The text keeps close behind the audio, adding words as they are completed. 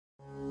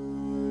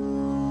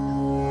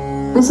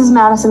This is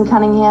Madison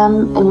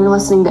Cunningham, and you're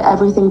listening to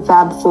Everything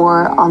Fab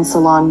 4 on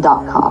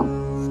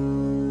Salon.com.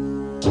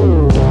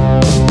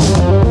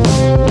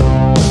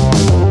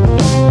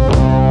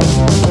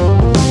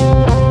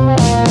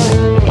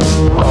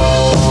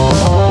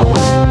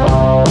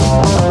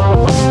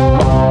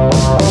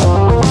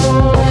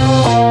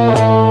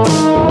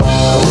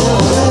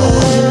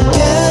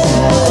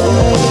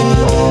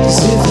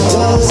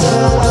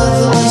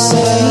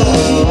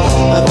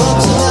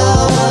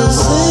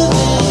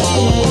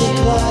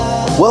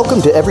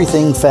 Welcome to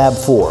Everything Fab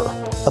 4,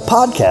 a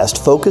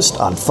podcast focused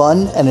on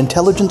fun and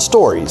intelligent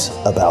stories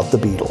about the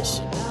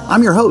Beatles.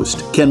 I'm your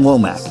host, Ken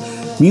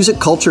Womack, music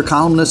culture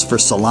columnist for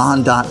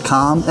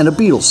Salon.com and a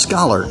Beatles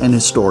scholar and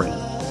historian.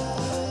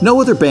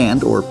 No other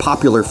band, or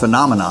popular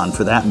phenomenon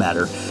for that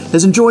matter,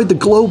 has enjoyed the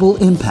global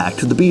impact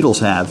the Beatles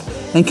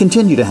have and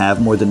continue to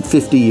have more than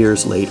 50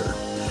 years later.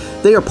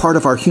 They are part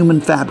of our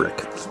human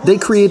fabric. They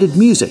created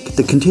music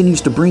that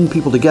continues to bring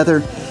people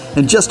together,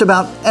 and just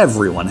about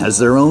everyone has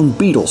their own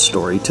Beatles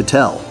story to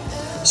tell,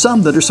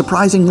 some that are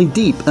surprisingly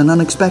deep and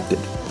unexpected.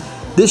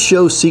 This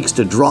show seeks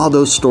to draw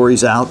those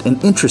stories out in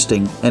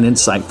interesting and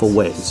insightful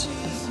ways.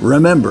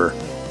 Remember,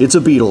 it's a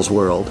Beatles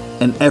world,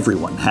 and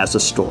everyone has a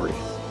story.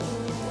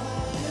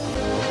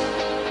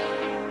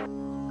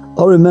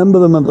 I remember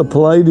them at the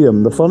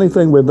Palladium. The funny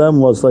thing with them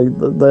was they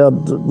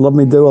had Love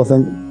Me Do, I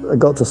think, I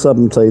got to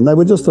 17. They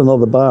were just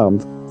another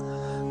band.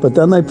 But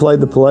then they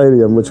played the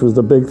Palladium, which was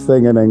the big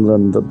thing in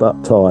England at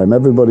that time.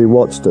 Everybody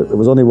watched it. There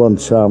was only one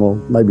channel,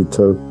 maybe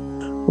two.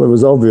 Well, it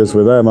was obvious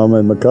with them. I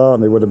mean,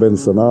 McCartney would have been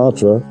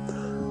Sinatra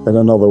in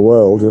another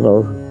world, you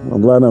know.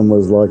 And Lennon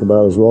was like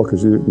about as rock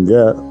as you can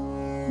get.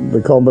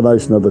 The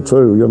combination of the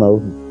two, you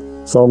know,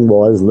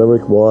 song-wise,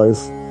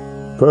 lyric-wise,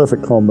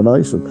 perfect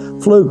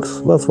combination.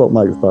 Flukes, that's what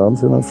makes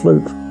bands, you know,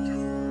 flukes.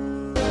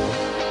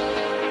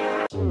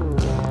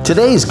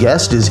 Today's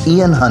guest is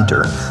Ian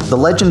Hunter, the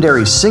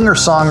legendary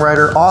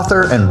singer-songwriter,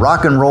 author, and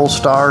rock and roll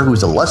star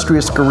whose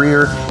illustrious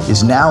career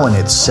is now in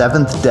its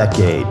 7th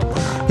decade.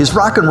 His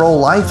rock and roll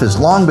life has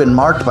long been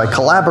marked by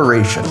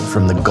collaboration,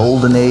 from the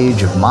golden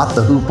age of Mott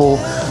the Hoople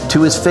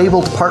to his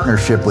fabled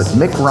partnership with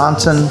Mick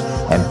Ronson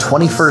and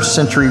 21st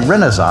century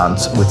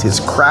renaissance with his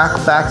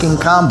crack-backing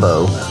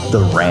combo,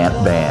 the Rant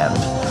Band.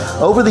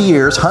 Over the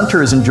years,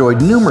 Hunter has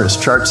enjoyed numerous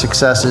chart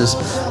successes,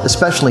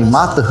 especially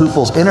Mott the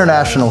Hoople's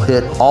international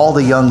hit All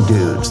the Young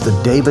Dudes, the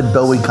David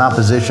Bowie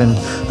composition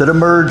that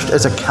emerged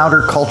as a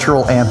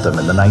countercultural anthem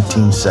in the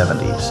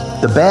 1970s.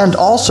 The band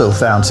also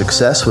found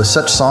success with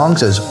such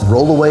songs as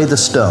Roll Away the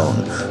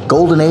Stone,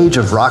 Golden Age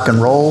of Rock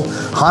and Roll,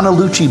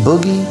 Honolulu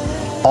Boogie,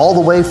 All the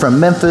Way from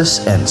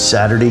Memphis, and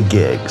Saturday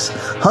Gigs.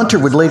 Hunter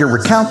would later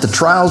recount the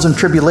trials and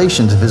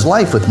tribulations of his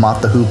life with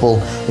Mott the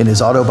Hoople in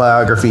his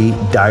autobiography,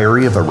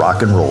 Diary of a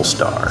Rock and Roll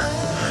Star.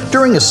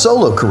 During his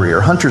solo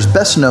career, Hunter's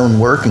best-known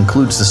work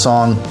includes the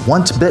song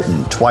Once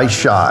Bitten, Twice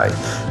Shy,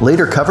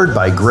 later covered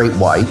by Great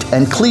White,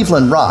 and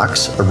Cleveland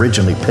Rocks,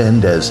 originally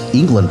penned as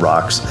England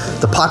Rocks,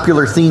 the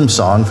popular theme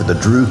song for The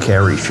Drew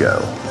Carey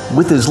Show.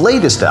 With his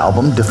latest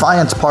album,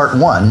 Defiance Part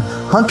 1,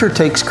 Hunter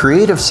takes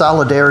creative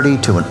solidarity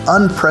to an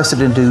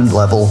unprecedented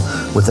level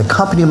with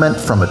accompaniment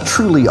from a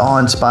truly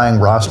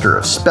awe-inspiring roster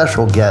of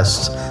special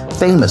guests,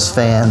 famous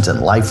fans, and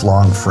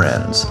lifelong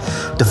friends.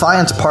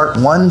 Defiance Part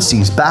 1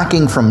 sees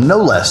backing from no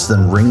less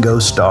than Ringo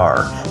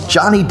Starr,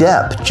 Johnny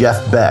Depp,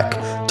 Jeff Beck,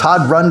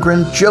 Todd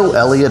Rundgren, Joe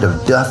Elliott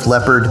of Def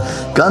Leppard,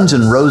 Guns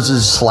N'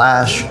 Roses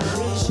Slash,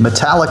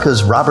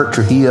 Metallica's Robert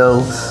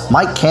Trujillo,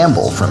 Mike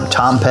Campbell from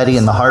Tom Petty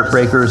and the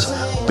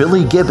Heartbreakers,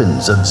 Billy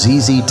Gibbons of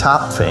ZZ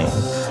Top fame,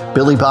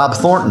 Billy Bob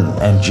Thornton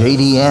and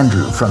J.D.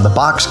 Andrew from the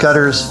Box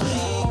Cutters,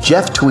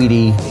 Jeff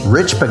Tweedy,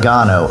 Rich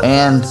Pagano,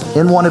 and,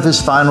 in one of his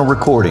final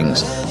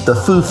recordings, the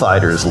Foo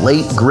Fighters'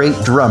 late great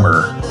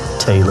drummer,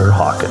 Taylor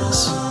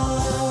Hawkins.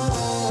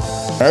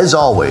 As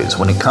always,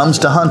 when it comes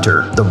to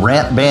Hunter, the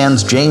Rant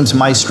Band's James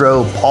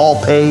Maestro,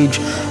 Paul Page,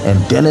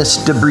 and Dennis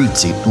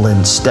DeBrizzi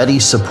lend steady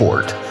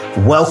support.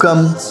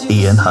 Welcome,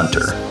 Ian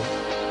Hunter.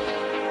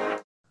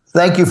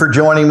 Thank you for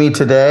joining me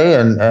today,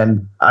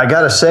 and I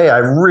gotta say, I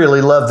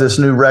really love this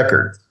new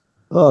record.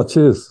 Oh,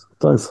 cheers.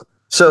 Thanks.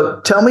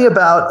 So tell me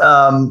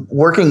about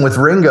working with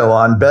Ringo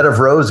on Bed of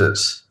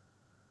Roses.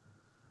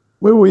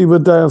 Well, we were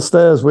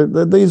downstairs.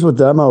 These were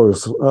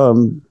demos.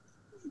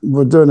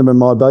 We're doing them in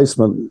my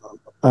basement.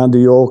 Andy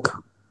York,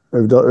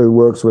 who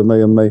works with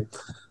me, and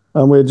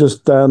we're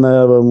just down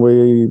there and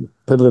we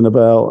piddling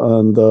about,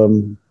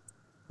 and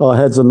our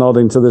heads are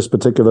nodding to this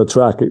particular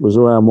track. It was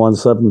around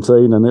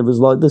 117, and it was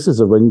like, this is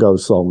a Ringo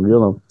song, you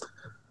know,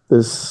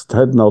 this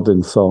head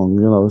nodding song,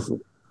 you know.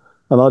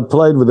 And I'd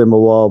played with him a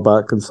while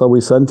back, and so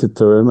we sent it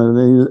to him,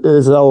 and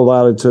his whole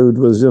attitude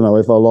was, you know,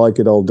 if I like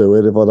it, I'll do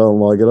it. If I don't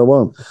like it, I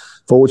won't.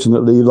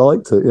 Fortunately, he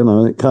liked it, you know,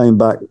 and it came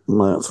back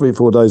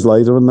 3-4 days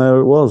later, and there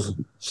it was.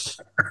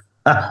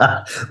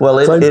 Well,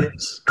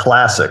 it's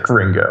classic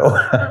Ringo.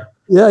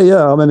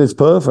 Yeah. I mean, it's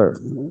perfect.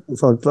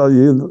 It's like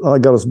I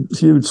got a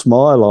huge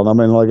smile on. I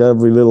mean, like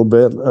every little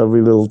bit,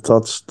 every little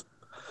touch,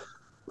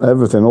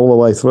 everything all the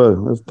way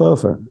through. It's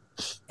perfect.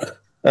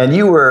 And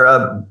you were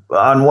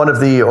on one of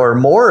the or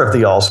more of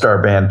the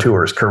All-Star Band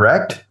tours,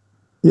 correct?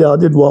 Yeah, I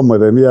did one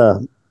with him, yeah.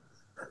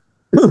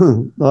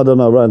 I don't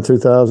know, around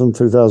 2000,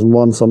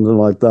 2001, something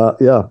like that,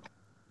 yeah.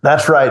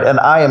 That's right. And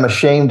I am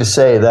ashamed to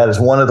say that is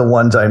one of the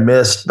ones I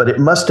missed, but it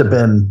must have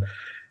been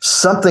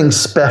something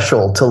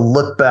special to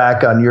look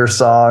back on your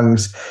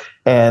songs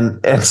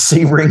and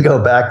see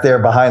Ringo back there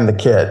behind the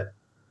kit.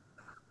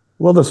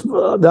 Well,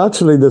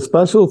 actually, the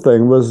special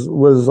thing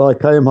was I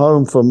came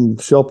home from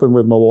shopping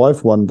with my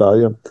wife one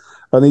day,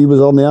 and he was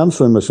on the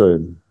answering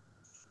machine.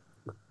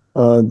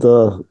 And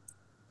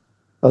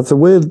it's a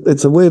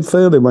weird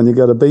feeling when you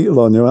get a Beatle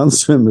on your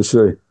answering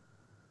machine.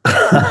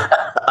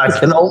 I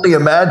can only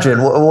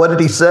imagine. What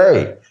did he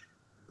say?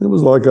 It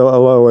was like,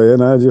 hello, Ian,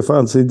 how do you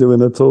fancy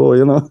doing a tour,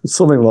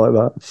 something like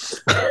that.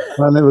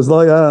 And it was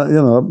like,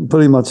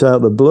 pretty much out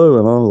of the blue.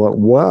 And I was like,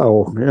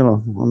 wow,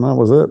 and that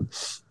was it.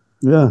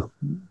 Yeah.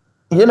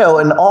 In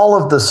all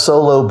of the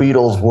solo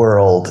Beatles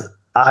world,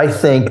 I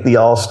think the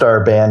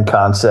All-Star Band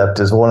concept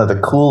is one of the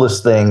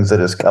coolest things that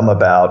has come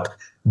about,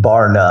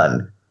 bar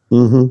none.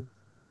 Mm-hmm.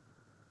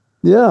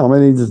 Yeah, I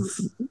mean, he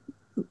just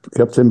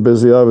kept him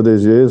busy over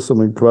these years.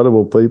 Some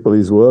incredible people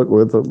he's worked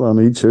with, and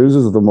he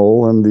chooses them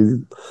all,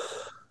 and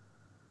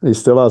he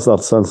still has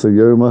that sense of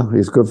humor.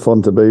 He's good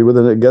fun to be with,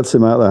 and it gets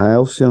him out of the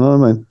house. You know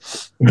what I mean?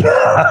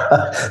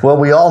 Well,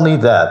 we all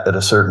need that at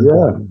a certain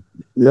point.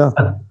 Yeah.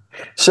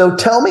 So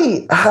tell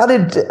me, how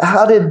did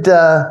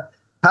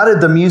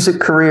the music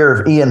career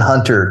of Ian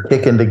Hunter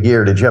kick into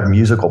gear? Did you have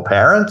musical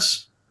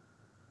parents?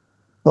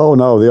 Oh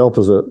no, the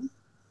opposite.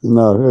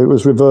 No, it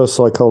was reverse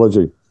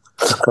psychology.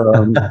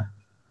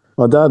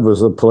 My dad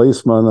was a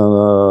policeman,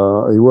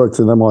 and he worked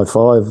in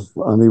MI5,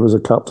 and he was a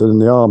captain in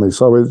the army.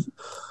 So he's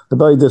a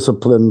very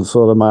disciplined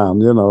sort of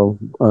man,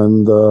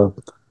 and I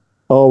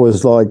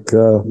was like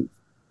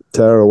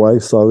tearaway,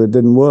 so it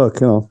didn't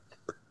work,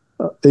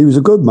 He was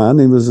a good man.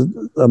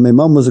 My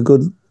mum was a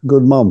good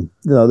mum.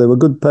 They were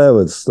good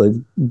parents. They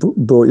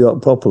brought you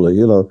up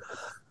properly,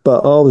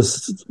 But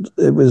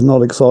it was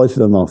not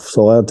exciting enough,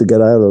 so I had to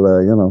get out of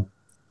there,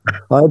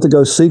 I had to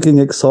go seeking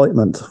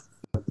excitement.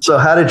 So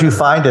how did you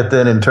find it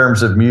then in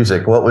terms of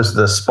music? What was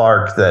the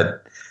spark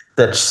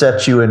that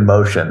set you in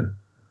motion?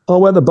 I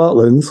went to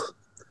Butlins,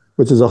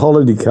 which is a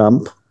holiday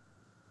camp,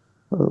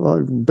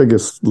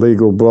 biggest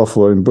legal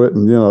brothel in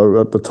Britain,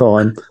 at the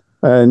time.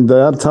 And they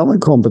had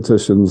talent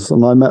competitions.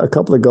 And I met a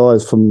couple of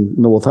guys from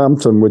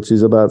Northampton, which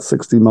is about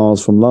 60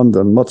 miles from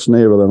London, much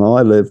nearer than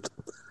I lived.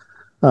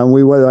 And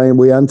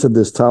we entered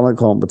this talent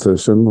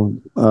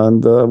competition,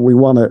 and we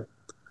won it.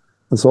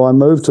 And so I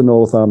moved to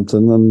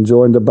Northampton and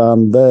joined a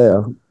band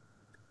there,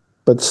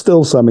 but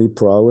still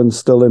semi-pro and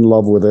still in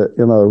love with it,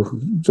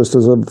 just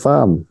as a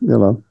fan,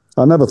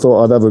 I never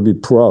thought I'd ever be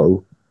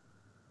pro.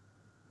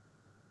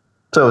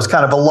 So it was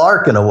kind of a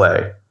lark in a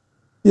way.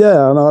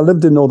 Yeah, and I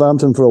lived in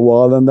Northampton for a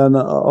while, and then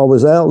I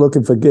was out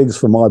looking for gigs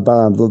for my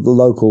band, the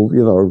local,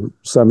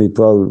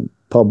 semi-pro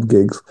pub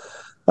gigs.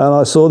 And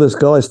I saw this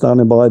guy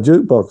standing by a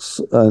jukebox,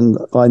 and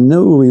I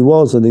knew who he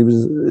was, and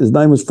his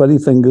name was Freddie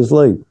Fingers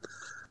Lee.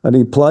 And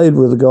he played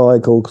with a guy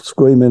called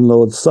Screaming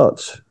Lord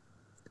Sutch.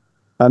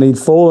 And he'd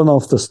fallen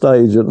off the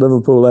stage at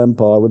Liverpool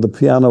Empire with the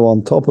piano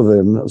on top of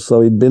him.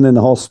 So he'd been in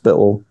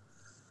hospital,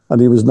 and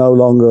he was no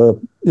longer,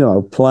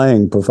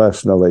 playing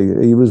professionally.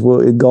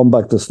 He'd gone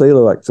back to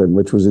steel erecting,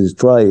 which was his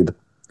trade.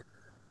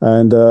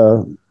 And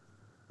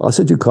I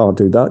said, you can't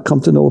do that. Come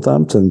to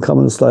Northampton. Come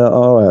and stay at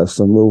our house,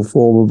 and we'll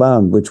form a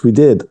band, which we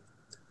did.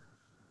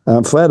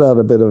 And Fred had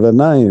a bit of a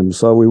name,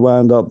 so we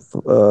wound up,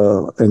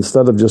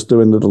 instead of just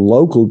doing little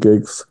local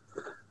gigs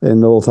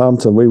in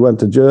Northampton, we went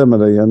to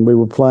Germany, and we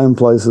were playing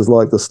places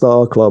like the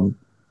Star Club,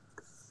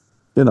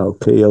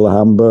 Kiel,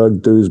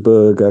 Hamburg,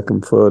 Duisburg,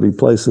 Eckernförde,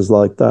 places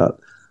like that.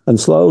 And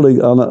slowly,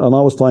 and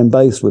I was playing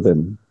bass with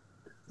him,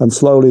 and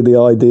slowly the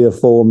idea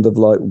formed of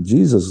like,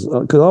 Jesus,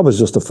 because I was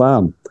just a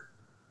fan,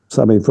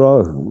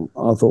 semi-pro.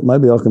 I thought,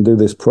 maybe I can do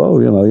this pro,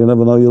 you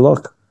never know your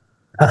luck.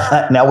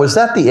 Now, was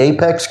that the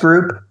Apex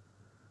group?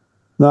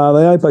 No,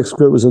 the Apex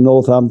group was a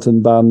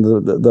Northampton band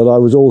that I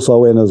was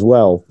also in as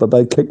well, but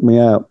they kicked me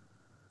out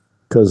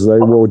because they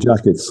wore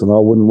jackets, and I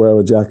wouldn't wear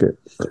a jacket.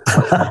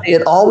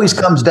 It always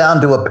comes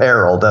down to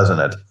apparel, doesn't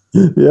it?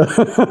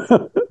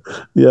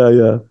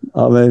 Yeah.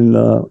 I mean,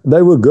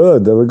 they were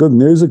good. They were good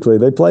musically.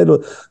 They played.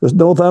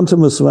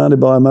 Northampton was surrounded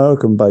by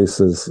American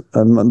bases,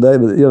 and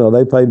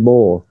they paid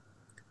more,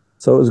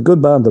 so it was a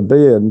good band to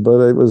be in.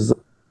 But it was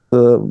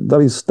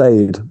very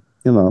staid,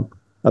 and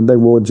they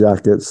wore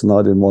jackets, and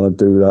I didn't want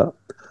to do that.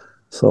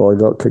 So I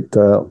got kicked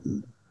out.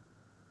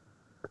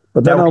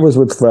 But then I was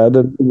with Fred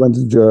and we went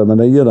to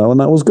Germany, and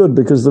that was good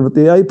because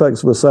the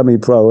Apex were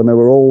semi-pro, and they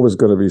were always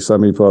going to be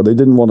semi-pro. They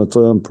didn't want to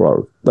turn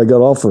pro. They got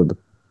offered.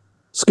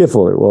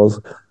 Skiffle it was.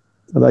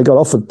 And they got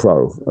offered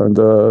pro, and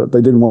they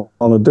didn't want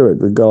to do it.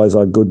 The guys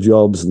had good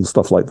jobs and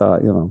stuff like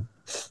that,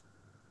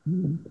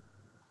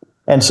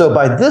 And so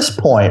by this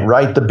point,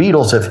 right, the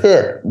Beatles have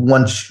hit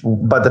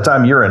by the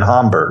time you're in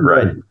Hamburg,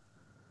 right?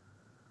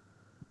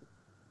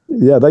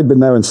 Yeah, they'd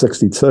been there in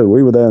 62.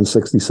 We were there in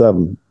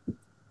 67.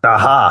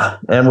 Aha.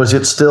 And was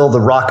it still the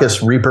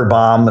raucous Reaper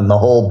bomb and the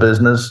whole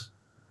business?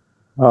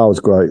 Oh, it was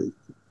great.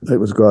 It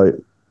was great.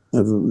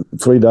 It was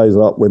 3 days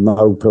up with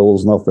no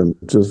pills, nothing,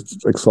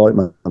 just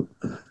excitement.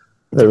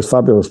 It was a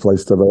fabulous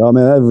place to be. I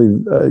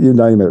mean, you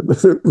name it,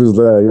 it was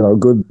there,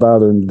 good,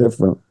 bad, and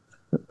different.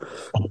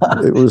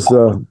 It was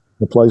the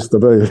place to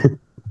be.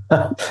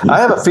 I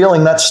have a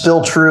feeling that's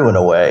still true in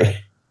a way.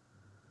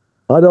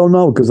 I don't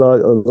know, because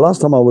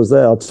last time I was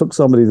there, I took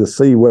somebody to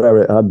see where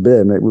it had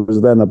been. It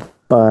was then a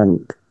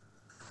bank.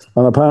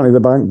 And apparently the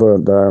bank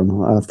burnt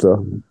down after.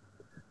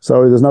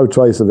 So there's no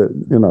trace of it,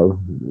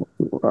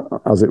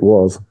 as it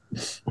was.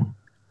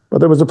 But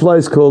there was a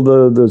place called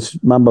the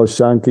Mambo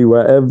Shanky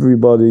where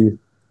everybody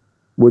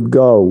would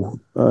go,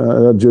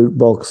 a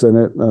jukebox in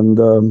it. And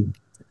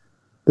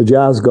the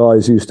jazz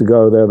guys used to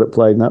go there that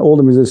played. Now, all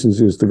the musicians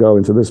used to go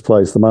into this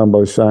place, the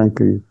Mambo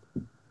Shanky.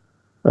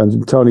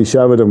 And Tony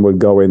Sheridan would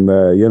go in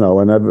there,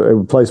 and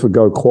the place would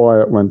go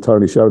quiet when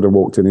Tony Sheridan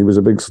walked in. He was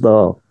a big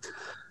star.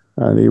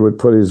 And he would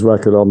put his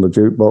record on the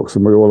jukebox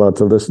and we all had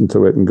to listen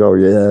to it and go,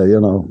 yeah,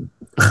 And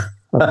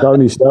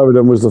Tony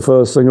Sheridan was the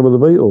first singer with the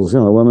Beatles,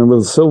 with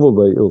the Silver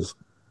Beatles.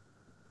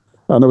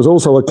 And there was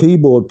also a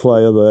keyboard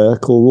player there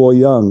called Roy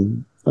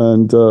Young.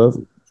 And Horst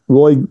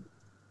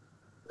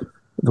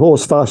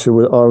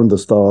Fascher owned the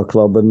Star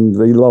Club and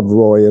he loved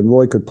Roy. And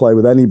Roy could play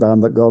with any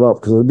band that got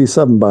up because there'd be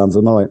 7 bands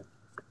a night.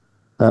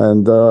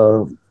 And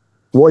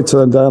Roy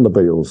turned down the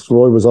Beatles.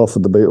 Roy was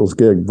offered the Beatles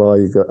gig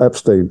by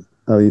Epstein,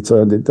 and he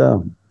turned it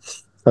down.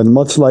 And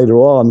much later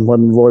on,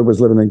 when Roy was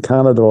living in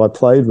Canada, I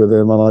played with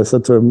him, and I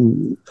said to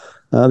him,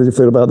 how did you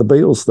feel about the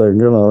Beatles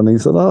thing? And he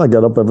said, I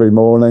get up every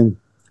morning,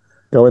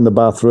 go in the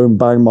bathroom,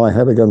 bang my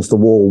head against the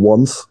wall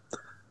once,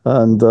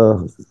 and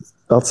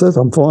that's it,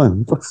 I'm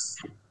fine.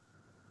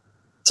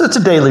 So it's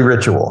a daily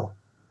ritual.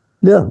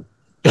 Yeah.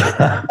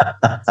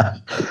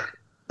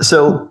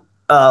 So,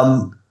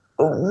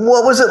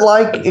 what was it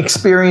like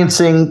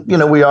experiencing,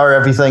 we are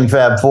everything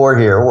Fab Four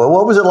here.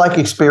 What was it like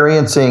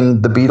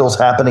experiencing the Beatles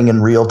happening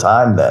in real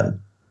time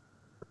then?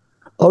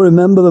 I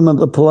remember them at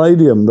the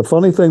Palladium. The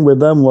funny thing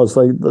with them was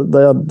they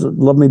had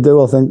Love Me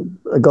Do, I think,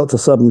 it got to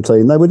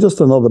 17. They were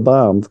just another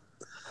band.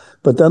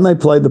 But then they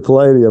played the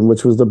Palladium,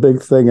 which was the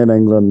big thing in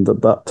England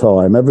at that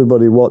time.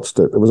 Everybody watched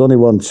it. There was only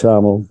one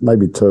channel,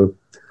 maybe 2.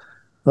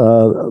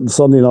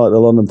 Sunday night at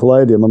the London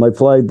Palladium, and they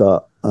played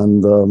that.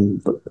 And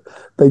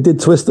they did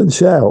Twist and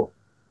Shout.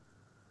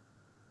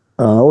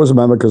 I always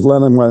remember because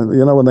Lennon went,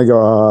 when they go,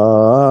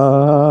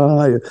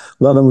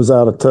 Lennon was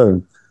out of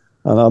tune.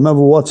 And I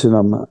remember watching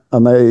them,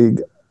 and they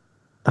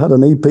had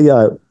an EP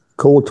out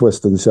called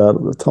Twist and Shout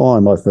at the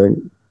time, I think.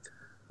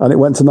 And it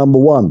went to number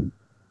 1.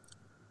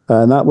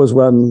 And that was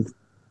when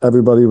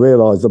everybody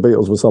realized the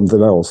Beatles were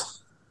something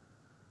else.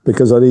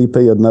 Because that EP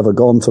had never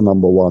gone to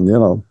number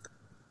 1,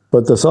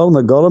 But the song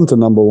that got them to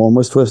number 1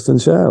 was Twist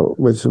and Shout,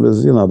 which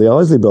was, the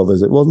Isley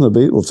Brothers. It wasn't a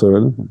Beatles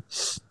tune.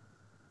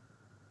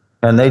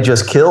 And they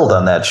just killed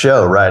on that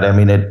show, right? I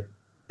mean, it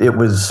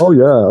was... Oh,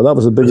 yeah, that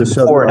was the biggest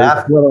show. Before and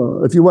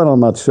after. If you went on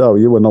that show,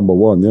 you were number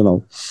 1,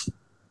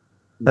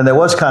 And there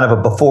was kind of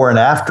a before and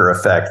after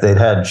effect. They'd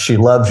had She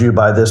Loves You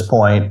by this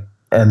point,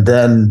 and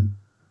then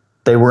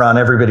they were on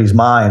everybody's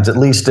minds, at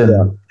least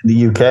in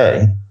the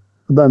UK.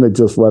 Then it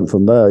just went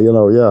from there,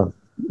 yeah.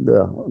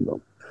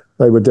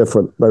 They were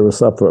different. They were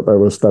separate. They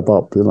were a step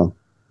up,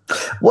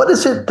 What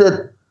is it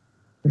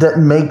that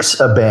makes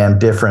a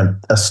band different,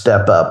 a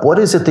step up? What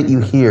is it that you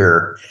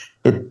hear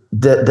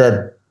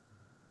that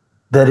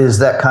is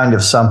that kind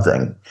of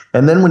something?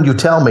 And then when you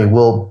tell me,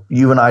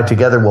 you and I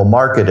together will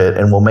market it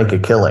and we'll make a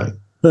killing.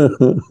 Well,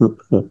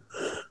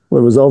 it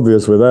was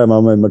obvious with them. I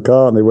mean,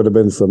 McCartney would have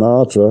been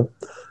Sinatra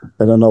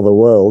in another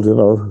world,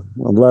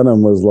 And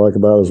Lennon was like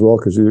about as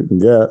rock as you can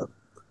get.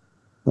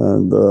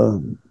 And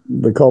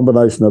the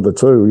combination of the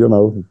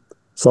two,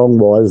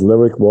 song-wise,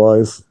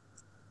 lyric-wise,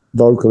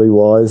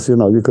 vocally-wise,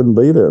 you couldn't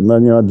beat it. And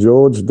then you had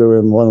George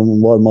doing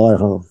one My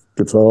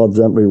Guitar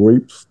Gently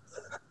Weeps.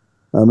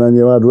 And then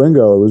you had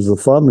Ringo, who was the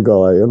fun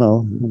guy,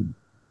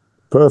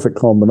 Perfect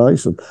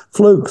combination.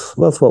 Flukes,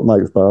 that's what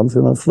makes bands,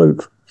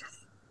 flukes.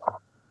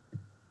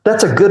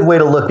 That's a good way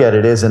to look at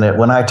it, isn't it?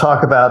 When I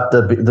talk about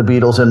the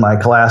Beatles in my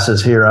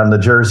classes here on the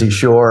Jersey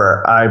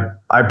Shore,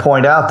 I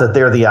point out that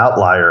they're the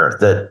outlier,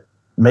 that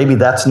maybe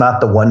that's not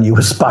the one you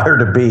aspire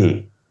to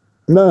be.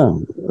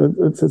 No,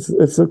 it's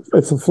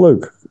a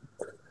fluke.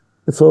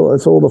 It's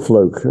all a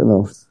fluke,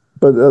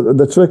 But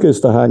the trick is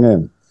to hang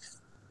in.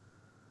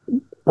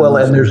 Well,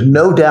 and there's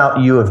no doubt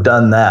you have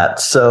done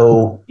that.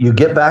 So you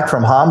get back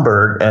from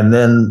Hamburg, and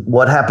then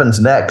what happens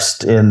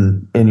next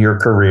in your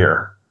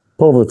career?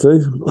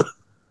 Poverty.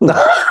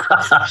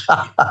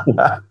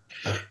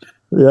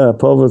 Yeah,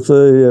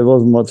 poverty. It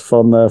wasn't much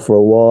fun there for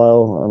a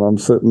while, and I'm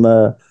sitting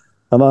there.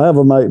 And I have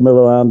a mate,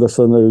 Miller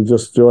Anderson, who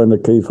just joined the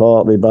Keith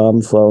Hartley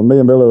band. So me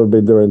and Miller would be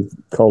doing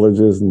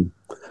colleges and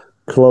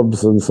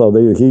clubs, and so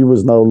he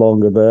was no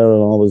longer there,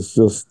 and I was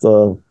just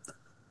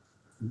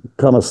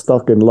kind of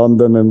stuck in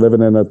London and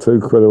living in a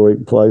 £2 a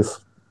week place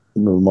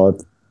with my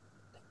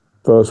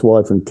first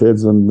wife and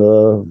kids,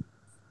 and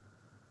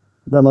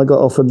then I got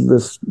offered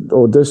this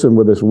audition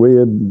with this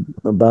weird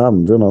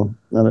band, and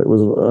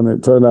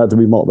it turned out to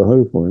be Mott the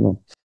Hoople.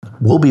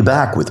 We'll be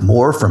back with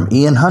more from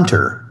Ian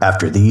Hunter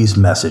after these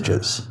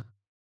messages.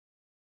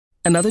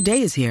 Another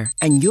day is here,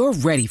 and you're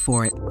ready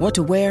for it. What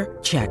to wear?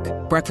 Check.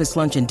 Breakfast,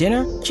 lunch, and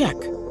dinner? Check.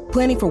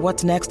 Planning for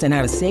what's next and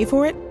how to save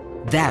for it?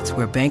 That's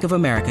where Bank of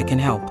America can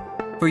help.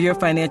 For your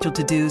financial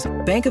to-dos,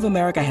 Bank of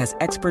America has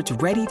experts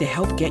ready to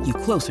help get you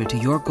closer to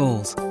your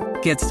goals.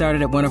 Get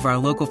started at one of our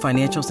local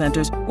financial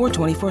centers or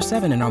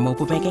 24/7 in our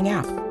mobile banking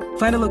app.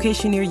 Find a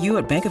location near you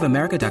at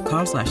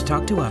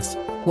bankofamerica.com/talktous.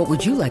 What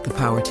would you like the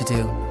power to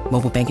do?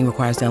 Mobile banking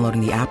requires downloading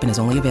the app and is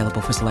only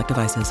available for select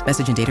devices.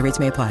 Message and data rates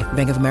may apply.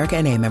 Bank of America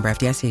NA, member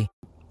FDIC.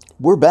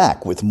 We're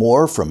back with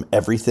more from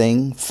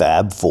Everything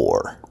Fab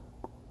 4.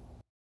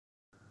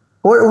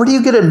 Where do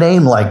you get a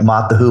name like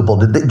Mott the Hoople?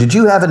 Did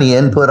you have any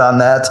input on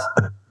that?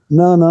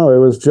 No, it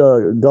was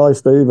Guy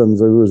Stevens,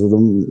 who was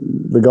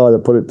the guy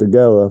that put it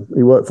together.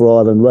 He worked for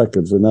Island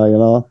Records in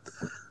A&R,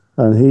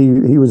 and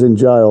he was in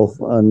jail,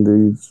 and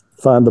he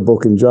found a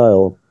book in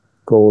jail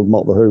called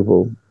Mott the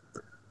Hoople,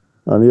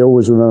 and he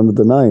always remembered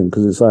the name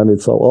because it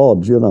sounded so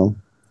odd,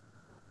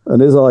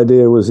 And his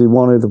idea was he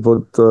wanted to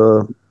put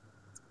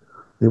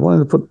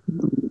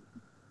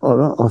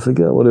I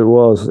forget what it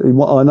was.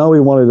 I know he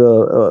wanted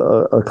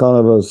a kind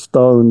of a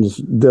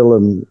Stones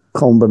Dylan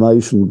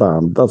combination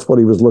band. That's what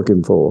he was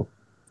looking for.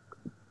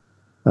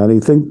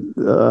 And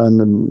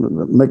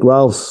Mick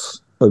Ralphs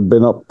had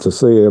been up to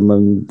see him,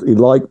 and he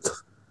liked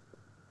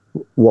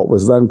what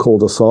was then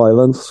called a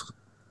Silence.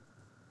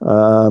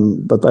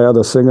 But they had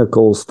a singer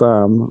called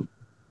Stan,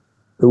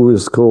 who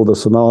was called a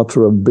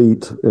Sinatra of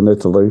Beat in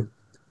Italy.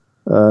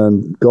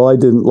 And Guy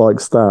didn't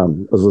like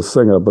Stan as a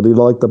singer, but he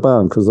liked the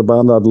band because the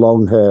band had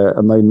long hair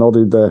and they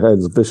nodded their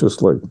heads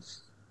viciously.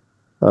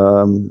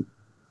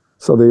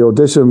 So the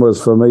audition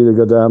was for me to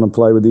go down and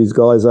play with these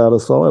guys out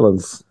of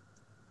Silence.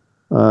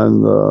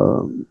 And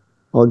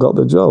I got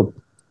the job.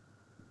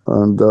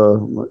 And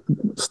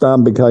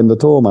Stan became the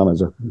tour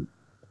manager.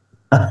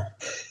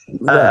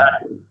 Yeah.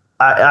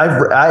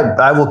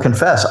 I will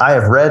confess, I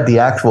have read the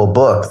actual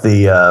book,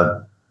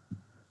 the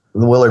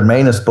Willard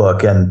Manus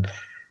book, and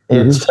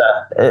it's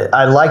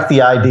I like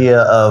the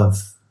idea of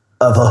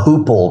a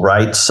hoople,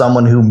 right?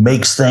 Someone who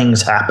makes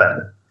things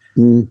happen.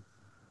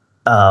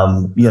 I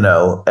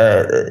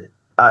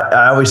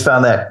always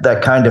found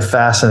that kind of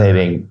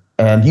fascinating.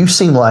 And you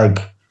seem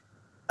like,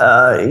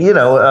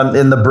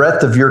 in the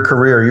breadth of your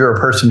career, you're a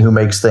person who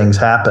makes things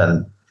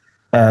happen.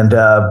 And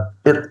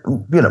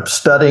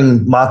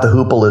studying Mott the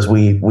Hoople as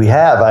we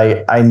have,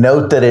 I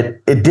note that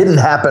it didn't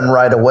happen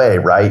right away,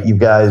 right? You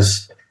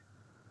guys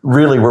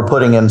really were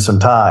putting in some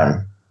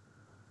time.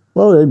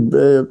 Well,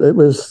 it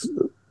was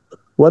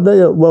when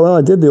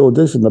I did the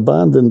audition. The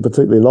band didn't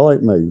particularly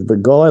like me. The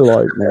guy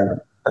liked me,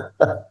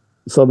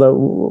 so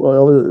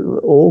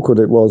awkward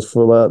it was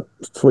for about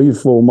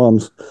 3-4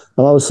 months.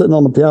 And I was sitting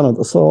on the piano at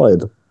the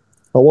side.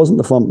 I wasn't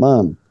the front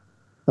man,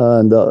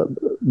 and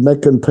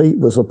Mick and Pete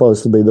were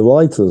supposed to be the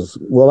writers.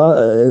 Well,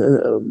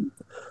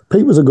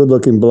 Pete was a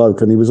good-looking bloke,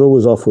 and he was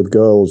always off with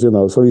girls,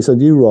 So he said,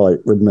 "You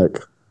write with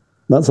Mick."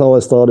 That's how I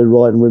started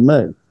writing with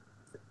Mick,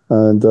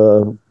 and.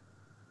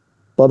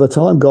 By the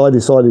time Guy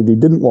decided he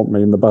didn't want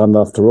me in the band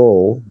after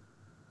all,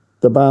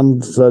 the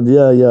band said,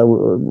 yeah,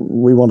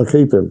 we want to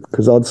keep him,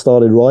 because I'd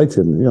started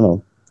writing,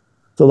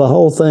 So the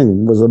whole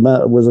thing was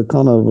a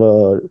kind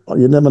of,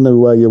 you never knew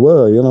where you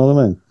were, you know what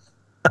I mean?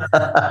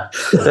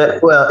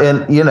 Well,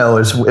 and,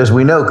 as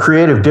we know,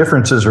 creative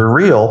differences are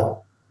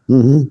real,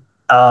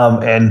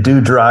 and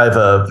do drive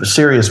a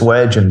serious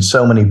wedge in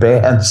so many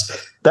bands.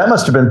 That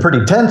must have been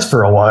pretty tense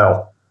for a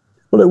while.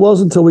 Well, it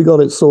was until we got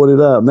it sorted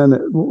out. And then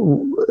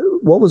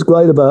what was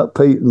great about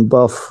Pete and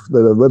Buff,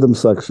 the rhythm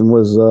section,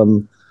 was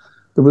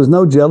there was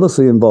no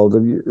jealousy involved.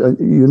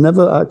 You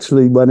never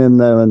actually went in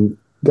there and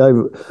gave.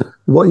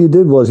 What you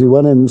did was you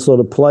went in and sort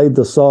of played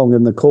the song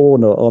in the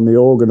corner on the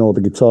organ or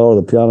the guitar or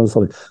the piano or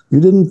something. You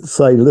didn't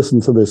say,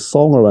 listen to this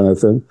song or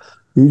anything.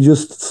 You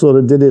just sort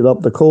of did it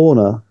up the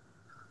corner.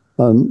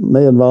 And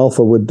me and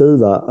Ralpha would do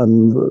that.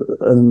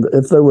 And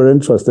if they were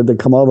interested, they'd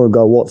come over and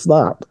go, what's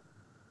that?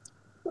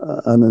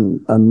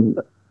 And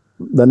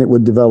then it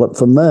would develop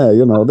from there.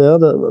 They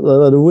had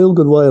a real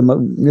good way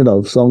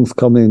of, songs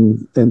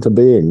coming into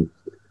being,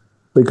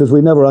 because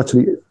we never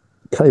actually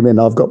came in,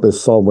 I've got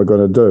this song we're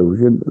going to do.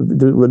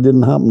 It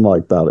didn't happen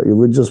like that. It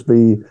would just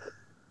be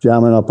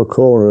jamming up a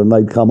corner, and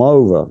they'd come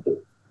over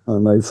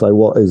and they'd say,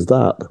 what is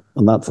that?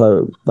 And that's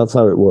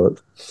how it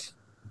worked.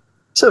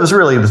 So it was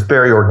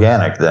very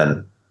organic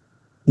then.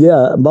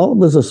 Yeah, Mott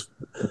was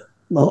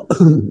not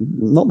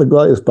the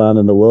greatest band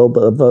in the world,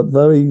 but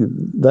they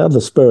had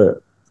the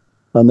spirit.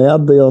 And they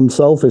had the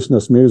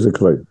unselfishness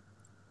musically.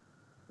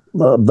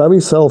 Very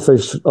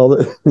selfish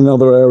in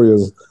other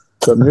areas,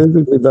 but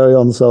musically very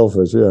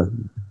unselfish, yeah.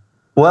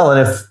 Well,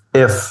 and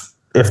if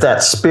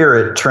that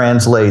spirit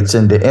translates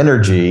into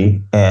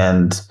energy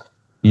and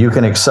you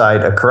can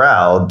excite a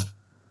crowd,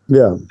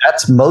 yeah,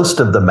 that's most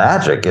of the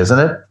magic, isn't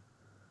it?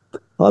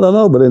 I don't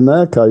know, but in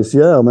their case,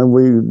 yeah. I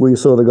mean, we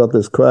sort of got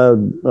this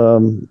crowd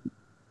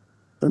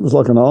it was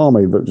like an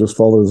army that just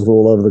follows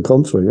all over the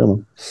country,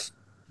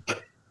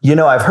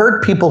 I've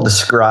heard people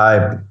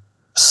describe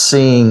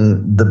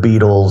seeing the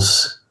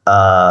Beatles,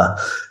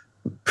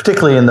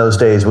 particularly in those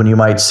days when you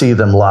might see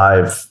them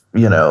live,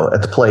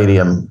 at the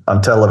Palladium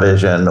on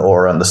television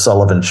or on the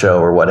Sullivan Show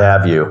or what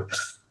have you,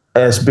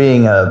 as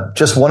being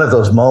just one of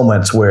those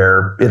moments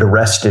where it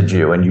arrested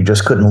you and you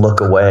just couldn't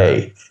look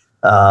away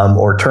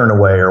or turn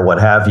away or what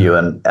have you.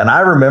 And I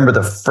remember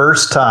the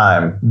first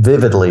time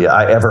vividly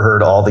I ever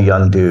heard All the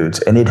Young Dudes,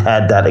 and it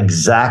had that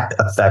exact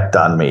effect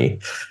on me.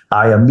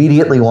 I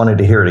immediately wanted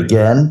to hear it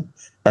again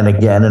and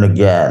again and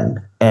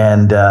again.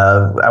 And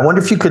I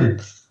wonder if you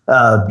could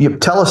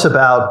tell us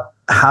about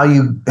how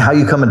you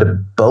come into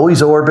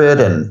Bowie's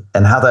orbit and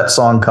how that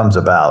song comes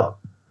about.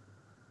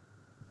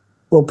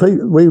 Well,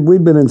 Pete,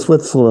 we'd been in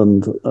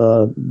Switzerland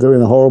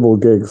doing horrible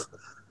gigs,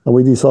 and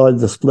we decided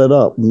to split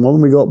up. And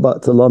when we got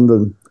back to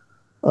London,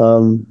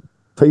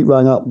 Pete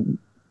rang up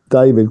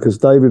David, because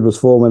David was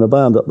forming a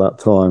band at that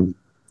time.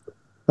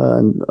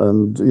 And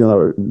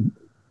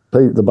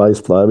Pete, the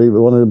bass player, he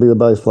wanted to be the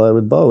bass player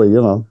with Bowie,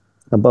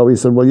 And Bowie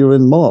said, well, you're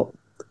in Mott.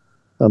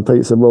 And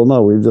Pete said, well,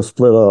 no, we've just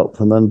split up.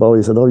 And then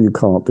Bowie said, oh, you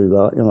can't do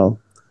that,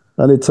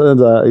 And it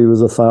turned out he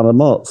was a fan of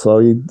Mott, so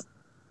he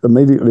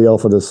immediately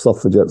offered us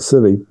Suffragette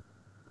City,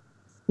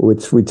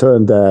 which we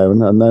turned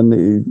down, and then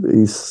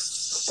he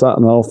sat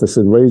in an office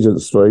in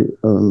Regent Street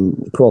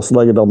and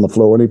cross-legged on the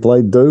floor, and he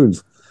played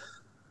Dudes.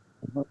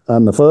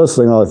 And the first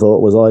thing I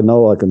thought was, I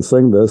know I can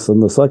sing this,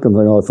 and the second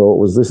thing I thought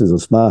was, this is a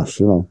smash,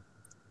 And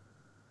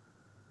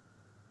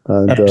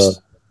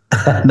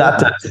not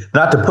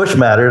to push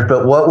matters,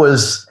 but what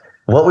was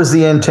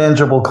the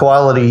intangible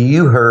quality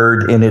you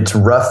heard in its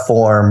rough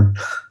form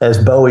as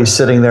Bowie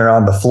sitting there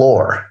on the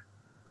floor?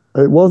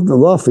 It wasn't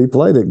rough. He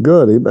played it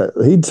good.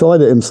 He'd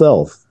tried it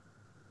himself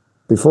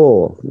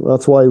before.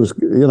 That's why he was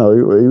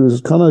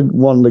kind of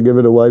wanting to give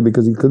it away,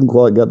 because he couldn't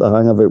quite get the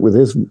hang of it with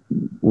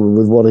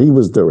what he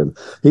was doing.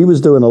 He was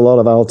doing a lot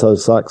of alto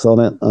sax on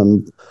it,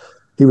 and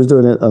he was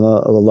doing it in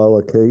a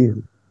lower key.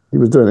 He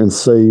was doing it in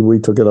C. We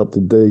took it up to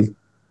D.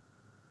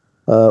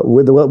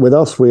 With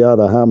us, we had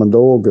a Hammond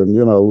organ.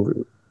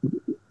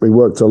 We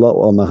worked a lot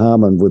on the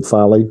Hammond with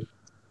Fally,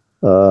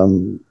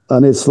 and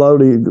it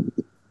slowly.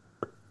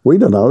 We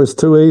don't know. It's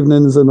 2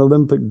 evenings in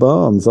Olympic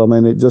Barns. I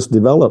mean, it just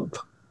developed.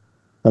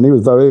 And he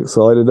was very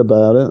excited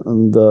about it.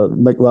 And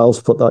Mick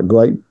Wells put that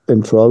great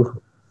intro.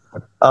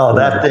 Oh,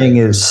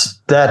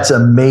 that's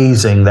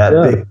amazing. That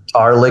big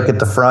guitar lick at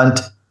the front.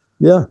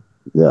 Yeah.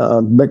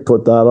 And Mick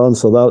put that on,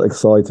 so that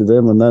excited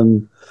him. And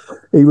then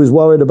he was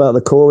worried about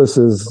the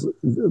choruses.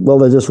 Well,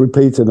 they just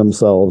repeated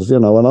themselves,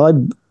 And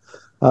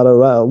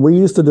we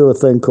used to do a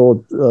thing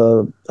called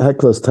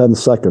Heckler's 10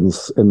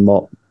 Seconds in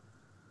Mott.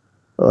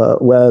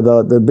 Where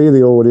there'd be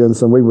the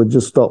audience, and we would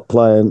just stop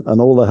playing, and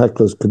all the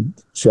hecklers could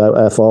shout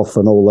F off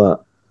and all that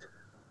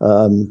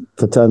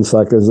for 10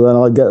 seconds. And then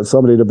I'd get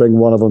somebody to bring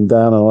one of them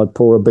down, and I'd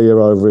pour a beer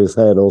over his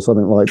head or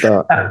something like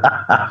that.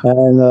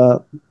 And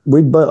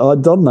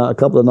I'd done that a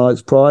couple of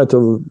nights prior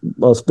to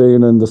us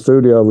being in the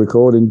studio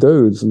recording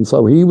Dudes. And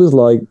so he was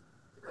like,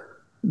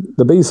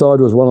 the B-side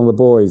was One of the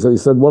Boys. He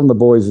said, One of the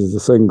Boys is the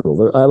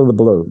single, out of the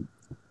blue.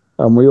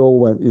 And we all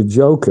went, you're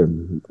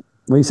joking.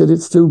 He said,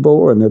 it's too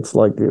boring. It's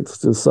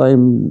the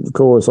same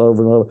chorus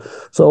over and over.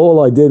 So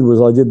all I did was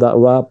I did that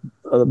rap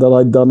that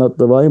I'd done at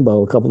the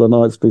Rainbow a couple of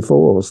nights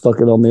before, stuck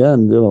it on the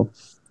end,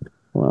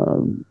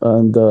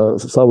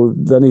 So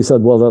then he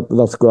said, well,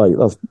 that's great.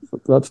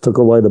 That took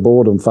away the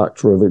boredom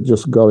factor of it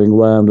just going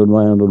round and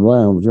round and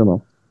round,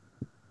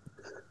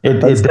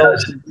 It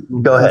does.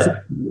 Go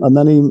ahead. And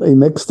then he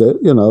mixed it,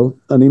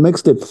 and he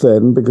mixed it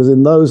thin, because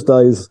in those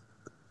days,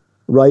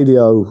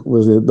 radio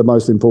was the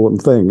most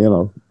important thing,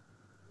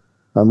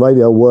 And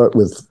radio worked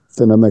with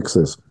thinner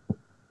mixes.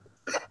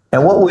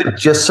 And what would,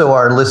 just so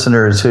our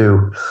listeners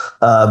who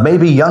may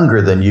be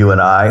younger than you and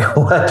I,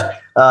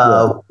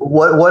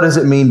 what does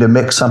it mean to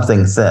mix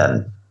something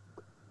thin?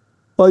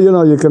 Well,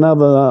 you can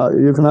have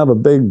a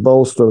big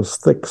bolsterous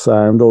thick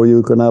sound, or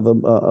you can have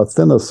a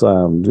thinner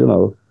sound,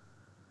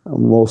 a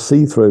more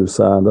see-through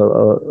sound,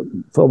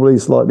 probably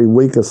slightly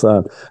weaker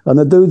sound. And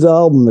the Dude's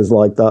album is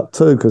like that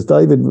too, because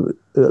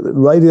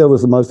radio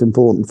was the most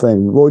important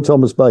thing. Roy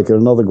Thomas Baker,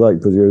 another great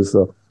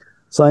producer,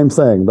 same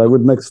thing. They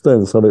would mix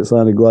thin so it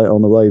sounded great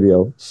on the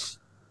radio.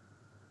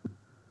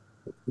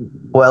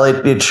 Well,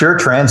 it sure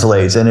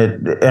translates,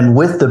 and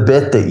with the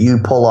bit that you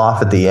pull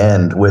off at the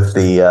end with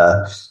the,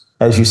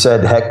 as you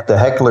said, the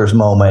heckler's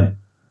moment.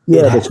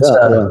 Yeah,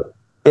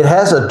 it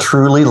has a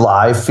truly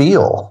live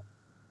feel.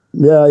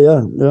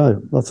 Yeah.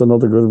 That's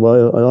another good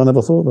way. I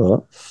never thought of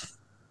that.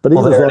 But he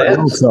was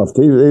well stuffed.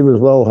 He was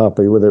well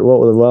happy with it. What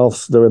with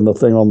Ralph's doing the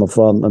thing on the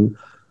front, and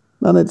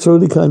it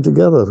truly came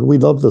together. We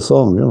loved the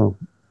song,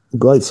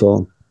 great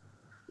song.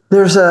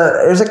 There's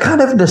a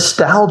kind of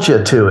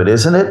nostalgia to it,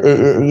 isn't it?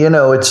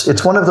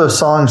 It's one of those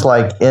songs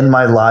like "In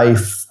My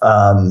Life,"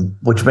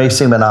 which may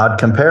seem an odd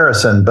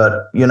comparison,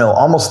 but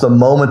almost the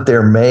moment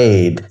they're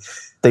made,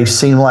 they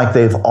seem like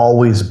they've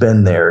always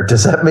been there.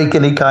 Does that make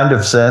any kind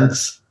of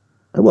sense?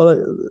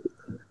 Well,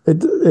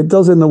 It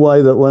does in the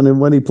way that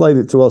when he played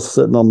it to us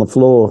sitting on the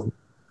floor,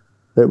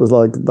 it was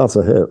like, that's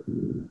a hit.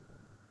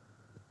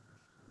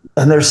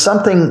 And it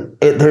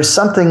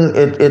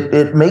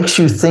makes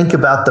you think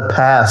about the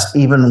past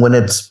even when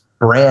it's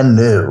brand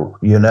new,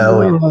 you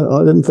know?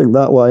 No, I didn't think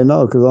that way,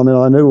 no, because I mean,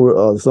 I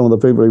knew some of the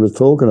people he was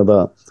talking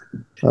about.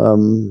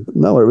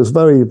 No, it was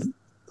very,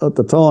 at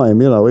the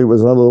time, you know, it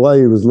was the way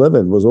he was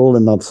living was all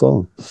in that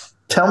song.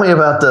 Tell me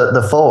about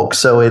the folk.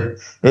 So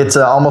it's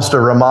almost a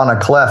Ramona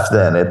Clef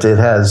then. It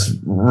has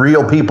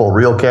real people,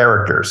 real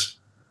characters.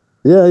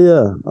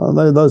 Yeah.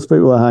 Those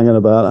people were hanging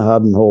about at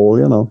Haddon Hall,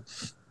 you know.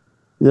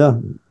 Yeah.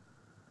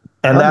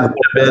 And that would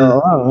have been...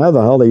 how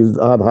the hell he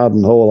had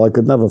Haddon Hall, I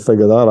could never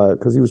figure that out,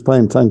 because he was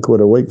paying 10 quid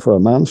a week for a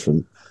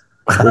mansion,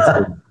 which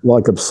was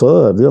like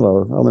absurd, you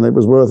know. I mean, it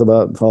was worth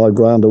about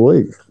 $5,000 a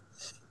week.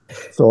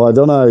 So I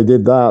don't know how he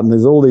did that. And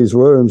there's all these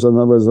rooms, and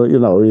there was, you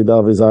know, he'd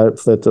have his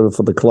outfitter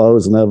for the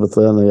clothes and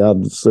everything. He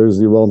had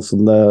Susie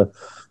Ronson there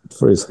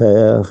for his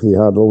hair. He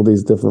had all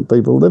these different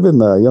people living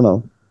there, you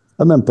know.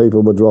 And then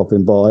people were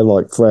dropping by,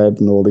 like Fred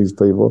and all these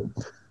people.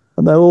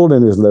 And they're all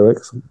in his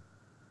lyrics.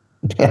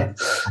 Yeah.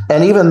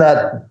 And even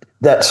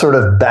that sort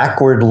of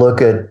backward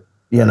look at,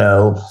 you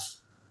know,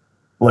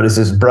 what is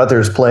his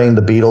brothers playing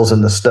the Beatles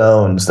and the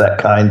Stones, that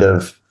kind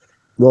of...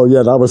 Well,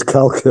 yeah, that was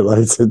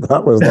calculated.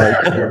 That was like...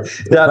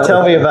 Now,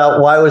 tell me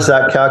about, why was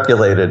that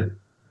calculated?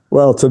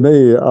 Well, to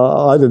me,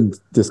 I didn't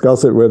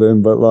discuss it with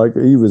him, but like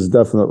he was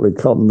definitely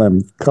cutting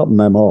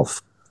them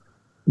off.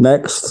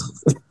 Next.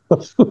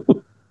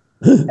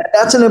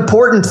 That's an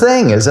important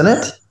thing, isn't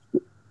it?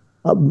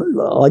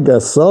 I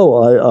guess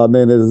so. I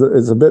mean,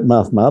 it's a bit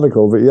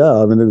mathematical, but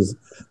yeah, I mean,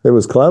 it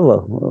was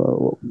clever.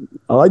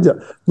 I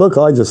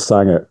just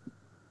sang it.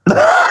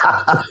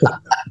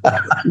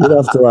 You'd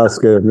have to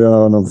ask him, you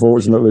know, and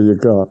unfortunately you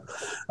can't.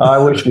 I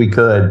wish we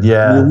could,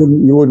 yeah.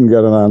 You wouldn't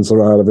get an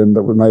answer out of him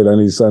that would make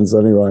any sense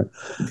anyway.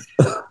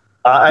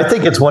 I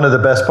think it's one of the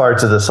best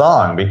parts of the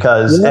song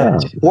because and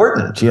it's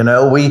important, you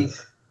know,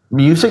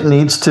 music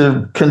needs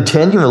to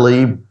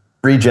continually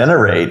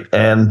regenerate,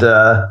 and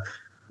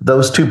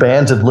those two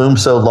bands had loomed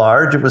so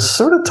large, it was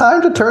sort of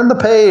time to turn the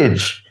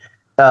page.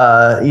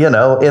 You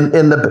know,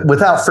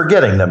 without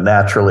forgetting them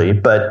naturally,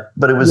 but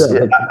it was.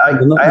 Yeah, I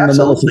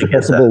absolutely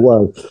get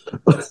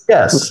that.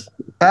 Yes,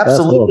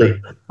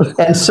 absolutely.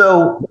 And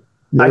so,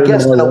 I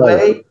guess in a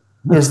way,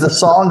 is the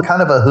song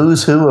kind of a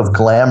who's who of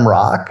glam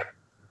rock?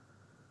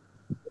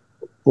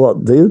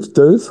 What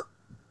dudes?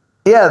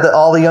 Yeah,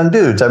 all the young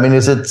dudes. I mean,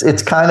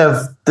 it's kind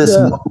of this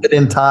moment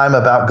in time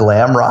about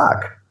glam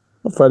rock.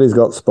 Well, Freddie's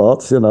got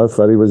spots, you know.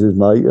 Freddie was his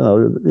mate, you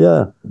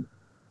know.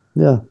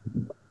 Yeah.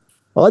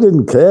 I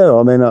didn't care.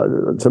 I mean,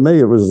 to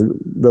me,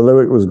 the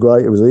lyric was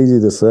great. It was easy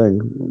to sing.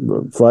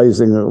 The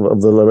phrasing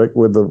of the lyric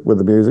with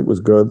the music was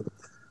good.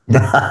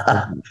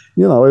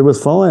 You know, it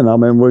was fine. I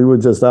mean, we were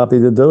just happy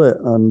to do it.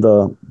 And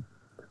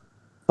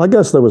I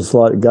guess there was a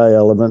slight gay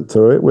element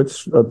to it,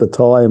 which at the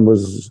time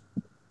was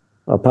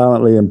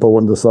apparently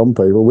important to some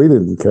people. We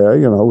didn't care,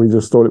 you know. We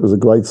just thought it was a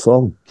great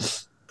song.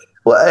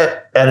 Well,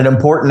 and an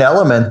important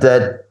element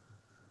that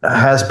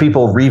has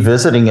people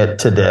revisiting it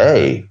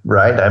today,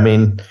 right? I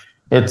mean...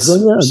 It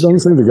doesn't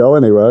seem to go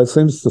anywhere. It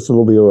seems to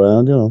still be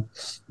around, you know.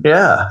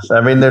 Yeah,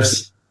 I mean,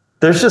 there's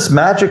just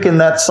magic in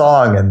that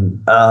song, and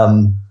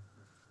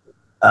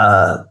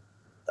I'm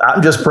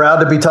just proud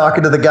to be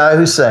talking to the guy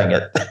who sang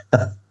it.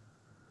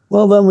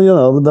 Well, then, you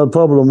know, the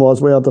problem was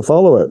we had to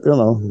follow it, you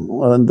know,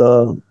 and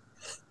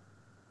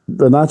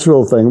the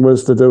natural thing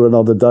was to do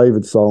another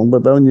David song,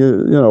 but then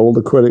you know, all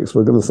the critics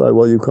were going to say,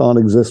 well, you can't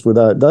exist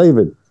without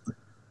David.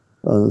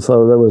 And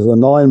so there was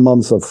 9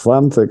 months of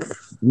frantic,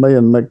 me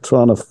and Mick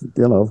trying to,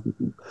 you know,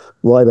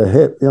 write a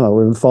hit, you know,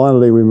 and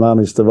finally we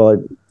managed to write,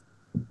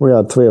 we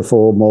had 3 or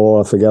 4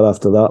 more, I forget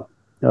after that.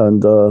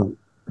 And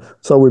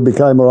so we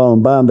became our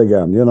own band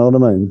again, you know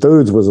what I mean?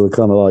 Dudes was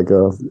kind of like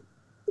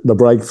the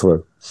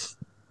breakthrough.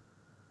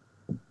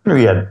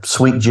 We had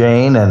Sweet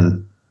Jane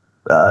and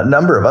a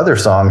number of other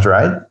songs,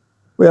 right?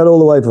 We had all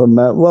the way from,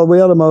 well, we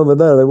had them over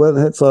there. They weren't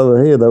hits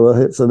over here. They were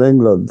hits in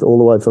England, all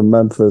the way from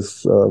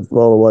Memphis,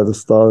 Roll Away the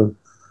Stone,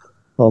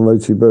 On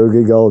Lucci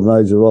Boogie, Golden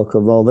Age of Rock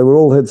and Roll. They were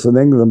all hits in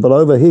England. But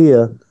over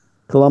here,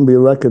 Columbia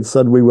Records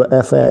said we were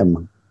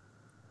FM.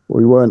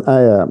 We weren't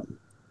AM.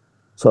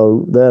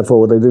 So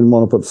therefore, they didn't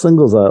want to put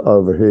singles out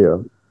over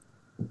here.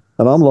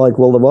 And I'm like,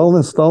 well, the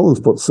Rolling Stones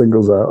put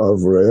singles out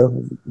over here.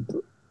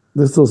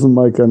 This doesn't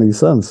make any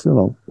sense, you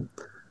know.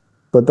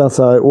 But that's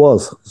how it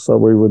was. So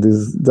we were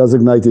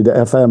designated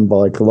FM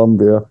by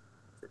Columbia,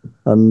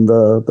 and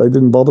they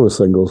didn't bother with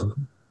singles.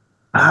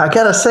 I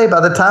got to say, by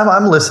the time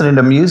I'm listening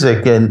to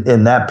music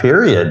in that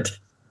period,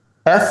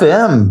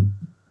 FM,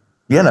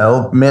 you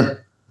know, meant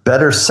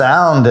better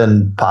sound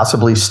and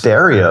possibly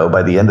stereo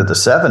by the end of the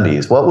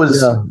 70s. What was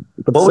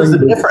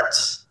the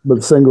difference?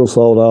 But singles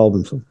sold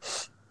albums.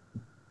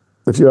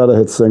 If you had a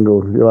hit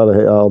single, you had a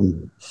hit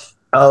album.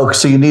 Oh,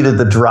 so you needed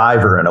the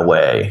driver in a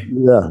way.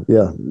 Yeah.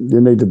 You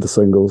needed the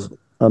singles,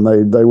 and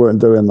they weren't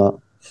doing that.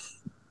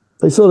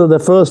 They sort of, their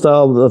first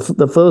album,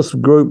 the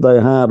first group they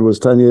had was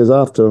 10 years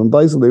after. And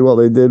basically what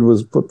they did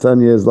was put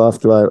 10 years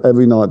after out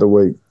every night of the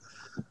week,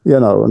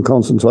 and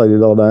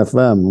concentrated on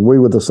FM. We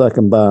were the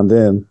second band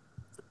in.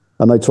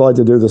 And they tried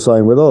to do the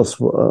same with us.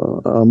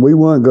 And we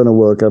weren't going to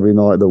work every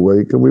night of the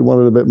week. And we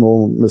wanted a bit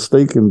more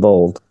mystique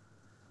involved.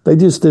 They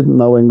just didn't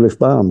know English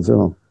bands,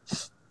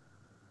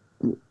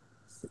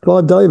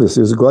 Clive Davis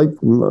is a great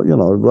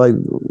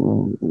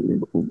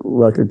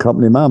record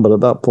company man, but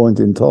at that point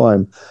in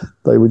time,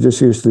 they were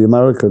just used to the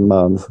American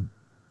bands.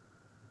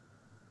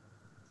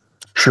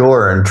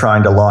 Sure, and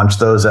trying to launch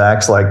those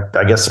acts like,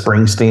 I guess,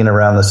 Springsteen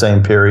around the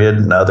same period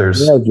and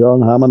others. Yeah,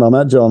 John Hammond. I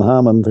met John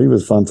Hammond. He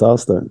was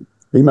fantastic.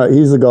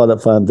 He's the guy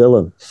that found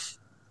Dylan.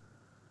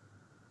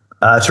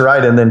 That's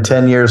right. And then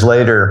 10 years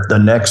later, the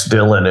next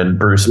Dylan and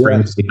Bruce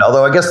Springsteen. Yeah.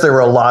 Although I guess there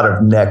were a lot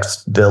of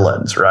next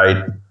Dylans,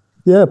 right?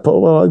 Yeah,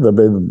 the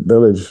big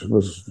village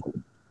was.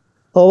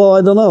 Although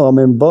I don't know. I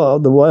mean,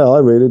 Bob, the way I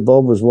read it,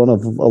 Bob was one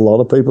of a lot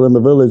of people in the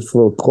village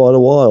for quite a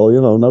while.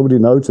 Nobody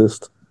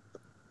noticed.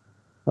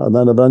 And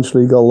then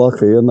eventually he got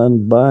lucky, and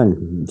then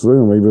bang,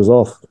 zoom, he was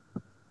off.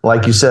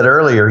 Like you said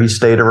earlier, he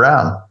stayed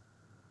around.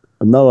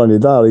 And not only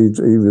that, he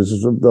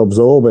was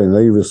absorbing,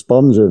 he was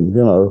sponging,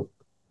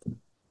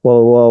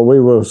 While we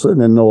were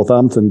sitting in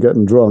Northampton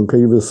getting drunk,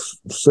 he was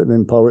sitting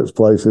in poets'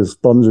 places,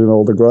 sponging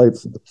all the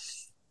greats.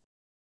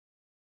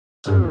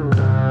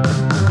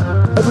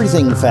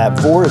 Everything Fab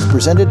 4 is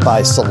presented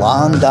by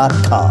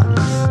Salon.com,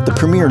 the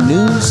premier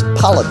news,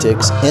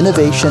 politics,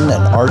 innovation,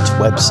 and arts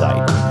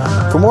website.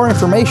 For more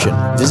information,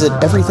 visit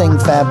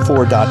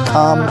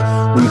everythingfab4.com,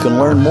 where you can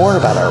learn more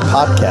about our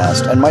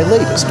podcast and my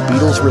latest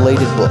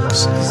Beatles-related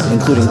books,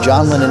 including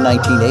John Lennon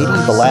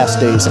 1980, The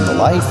Last Days in the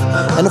Life,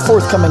 and a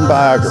forthcoming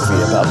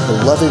biography about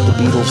beloved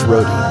Beatles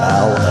roadie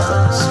Mal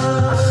Evans.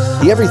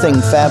 The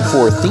Everything Fab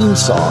 4 theme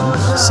song,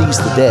 Seize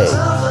the Day,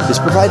 is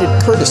provided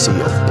courtesy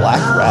of Black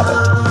Rabbit,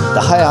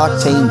 the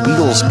high-octane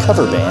Beatles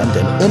cover band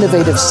and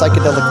innovative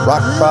psychedelic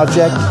rock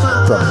project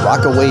from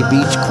Rockaway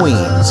Beach,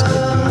 Queens in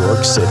New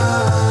York City.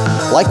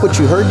 Like what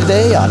you heard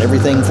today on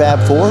Everything Fab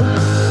 4?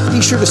 Be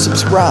sure to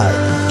subscribe,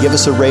 give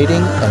us a rating,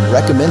 and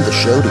recommend the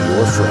show to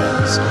your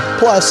friends.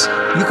 Plus,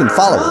 you can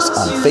follow us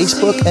on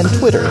Facebook and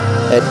Twitter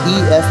at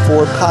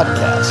EF4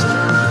 Podcast.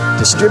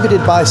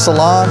 Distributed by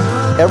Salon,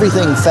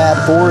 Everything Fab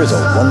 4 is a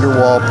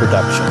Wonderwall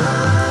production.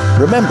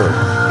 Remember,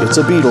 it's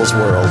a Beatles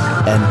world,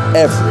 and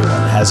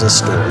everyone has a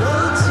story.